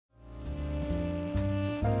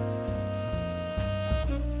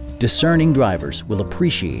Discerning drivers will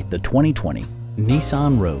appreciate the 2020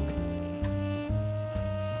 Nissan Rogue.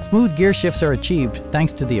 Smooth gear shifts are achieved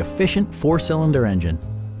thanks to the efficient four-cylinder engine,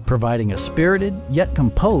 providing a spirited yet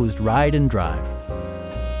composed ride and drive.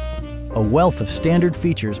 A wealth of standard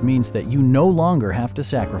features means that you no longer have to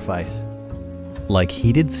sacrifice, like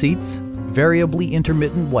heated seats, variably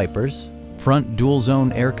intermittent wipers, front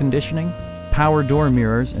dual-zone air conditioning, power door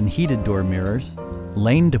mirrors and heated door mirrors,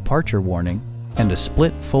 lane departure warning, and a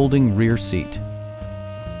split folding rear seat.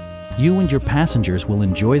 You and your passengers will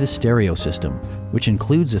enjoy the stereo system, which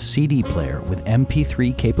includes a CD player with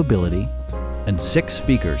MP3 capability and 6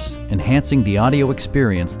 speakers, enhancing the audio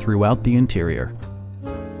experience throughout the interior.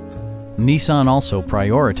 Nissan also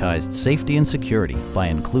prioritized safety and security by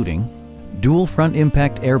including dual front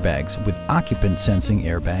impact airbags with occupant sensing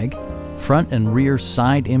airbag, front and rear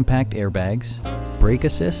side impact airbags, brake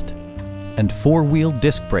assist, and four-wheel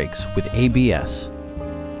disc brakes with ABS.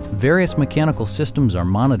 Various mechanical systems are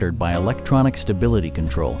monitored by electronic stability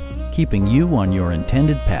control, keeping you on your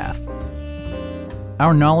intended path.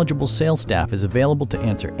 Our knowledgeable sales staff is available to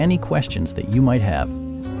answer any questions that you might have.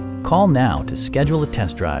 Call now to schedule a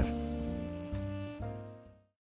test drive.